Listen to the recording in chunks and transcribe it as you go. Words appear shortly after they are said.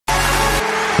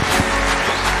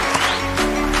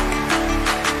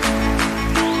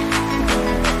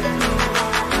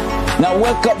Now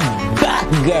welcome back,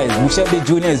 guys. Bushebi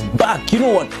Junior is back. You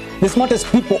know what? The smartest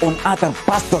people on earth are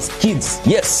pastors' kids.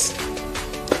 Yes.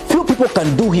 Few people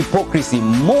can do hypocrisy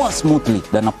more smoothly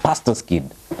than a pastor's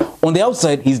kid. On the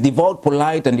outside, he's devout,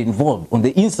 polite, and involved. On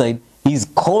the inside, he's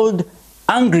cold,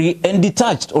 angry, and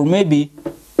detached, or maybe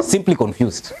simply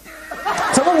confused.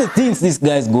 Some of the things these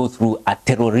guys go through are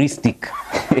terroristic.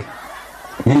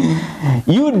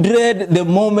 You dread the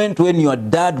moment when your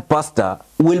dad pastor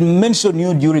will mention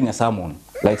you during a sermon.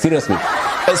 Like seriously.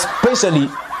 Especially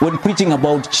when preaching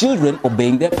about children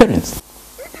obeying their parents.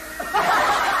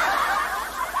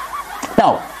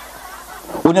 Now,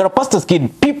 when you're a pastor's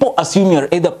kid, people assume you're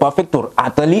either perfect or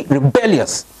utterly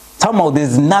rebellious. Somehow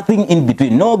there's nothing in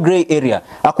between, no gray area.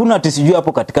 Hakuna ati sijui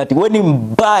hapo katikati, wewe ni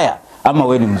mbaya ama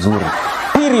wewe ni mzuri.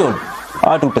 Period.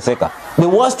 The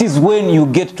worst is when you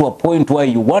get to a point where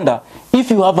you wonder if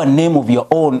you have a name of your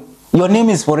own, your name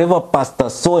is forever Pastor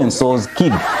so-and-so's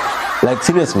kid. Like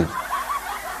seriously.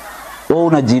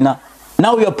 Oh, Najina.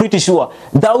 Now you are pretty sure,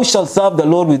 thou shalt serve the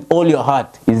Lord with all your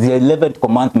heart is the 11th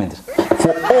commandment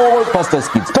for all pastors'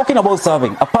 kids. Talking about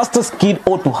serving, a pastor's kid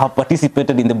ought to have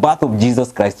participated in the birth of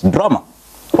Jesus Christ drama.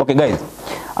 Okay, guys,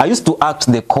 I used to act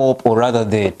the cop, or rather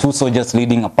the two soldiers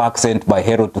leading a pack sent by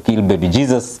Herod to kill baby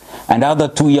Jesus and other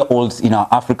 2-year-olds in our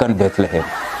African Bethlehem.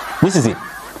 This is it.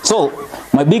 So,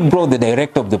 my big bro, the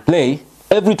director of the play,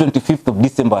 every 25th of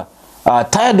December,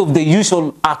 tired of the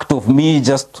usual act of me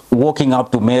just walking up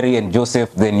to Mary and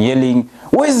Joseph, then yelling,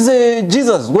 "Where's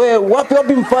Jesus?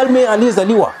 Wapi mfalme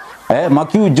aliyezaliwa?"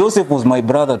 Mark you, Joseph was my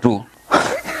brother too.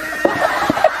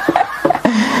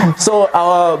 So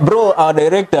our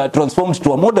director transformed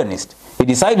to a modernist. He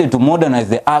decided to modernize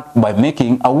the act by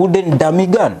making a wooden dummy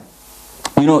gun.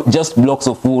 You know, just blocks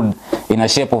of wood in a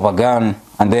shape of a gun,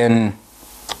 and then,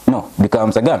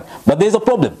 becomes a gun. But there's a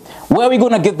problem. Where are we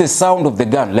going to get the sound of the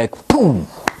gun? Like, boom,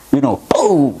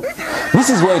 boom. This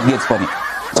is where it gets funny.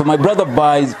 So my brother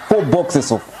buys 4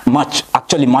 boxes of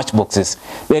matchboxes,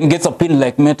 then gets a pin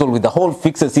like metal with the hole,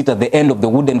 fixes it at the end of the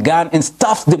wooden gun and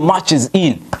stuffs the matches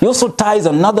in. He also ties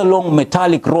another long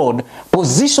metallic rod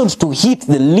positioned to hit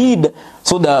the lid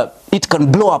so that it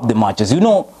can blow up the matches. You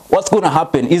know, what's going to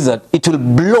happen is that it will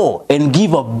blow and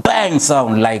give a bang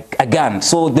sound like a gun.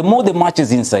 So the more the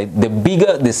matches inside, the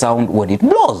bigger the sound when it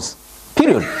blows.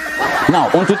 Period. Now,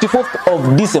 on 24th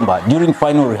of December, during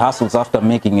final rehearsals after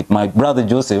making it, my brother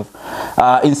Joseph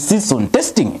insists on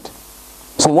testing it.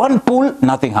 So one pull,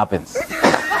 nothing happens.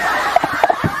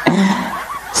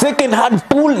 Second hard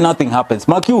pull, nothing happens.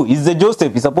 Mark you, is the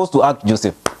Joseph, he's supposed to act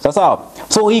Joseph.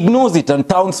 So he ignores it and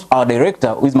taunts our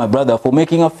director, who is my brother, for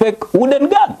making a fake wooden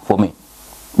gun for me.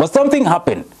 But something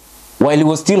happened while he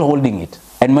was still holding it.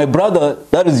 And my brother,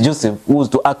 that is Joseph, who was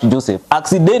to act Joseph,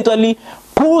 accidentally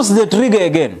pulls the trigger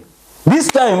again.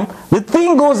 This time, the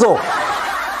thing goes off.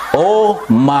 Oh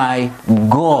my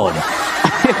God.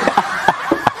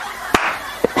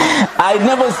 I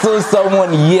never saw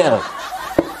someone yell.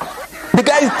 The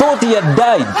guy thought he had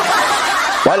died.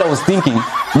 While I was thinking,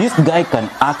 this guy can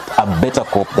act a better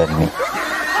cop than me.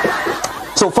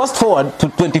 So fast forward to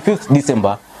 25th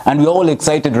December, and we're all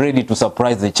excited, ready to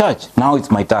surprise the church. Now it's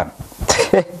my turn.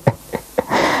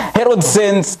 Herod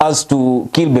sends us to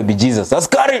kill baby Jesus.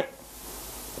 Askari!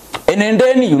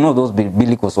 Enendeni, you know those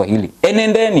biblical Swahili.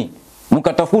 Enendeni,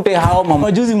 mukatafute hao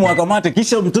mamajuzi mwakamate,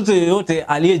 kisha mtoto yoyote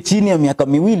aliye chini ya miaka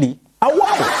miwili,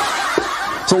 awawe.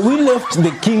 So we left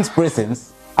the king's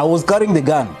presence. I was carrying the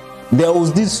gun. There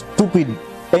was this stupid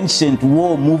ancient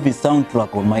war movie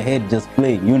soundtrack on my head just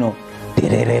playing, you know.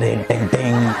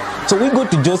 So we go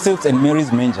to Joseph's and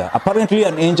Mary's manger. Apparently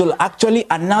an angel, actually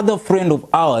another friend of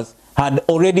ours, had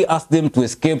already asked them to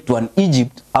escape to an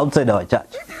Egypt outside our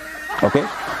church. Okay?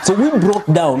 So we broke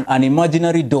down an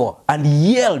imaginary door and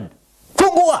yelled,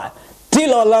 "Fungua!"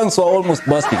 till our lungs were almost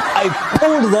bursting. I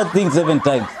pulled that thing 7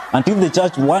 times until the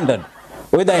church wondered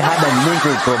whether I had a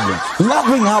mental problem.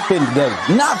 Nothing happened, guys.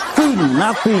 Nothing.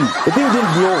 The thing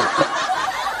didn't blow.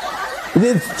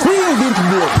 The thing didn't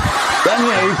blow.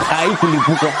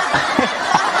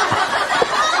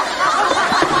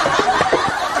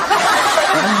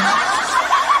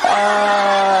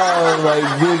 Oh my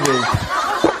goodness.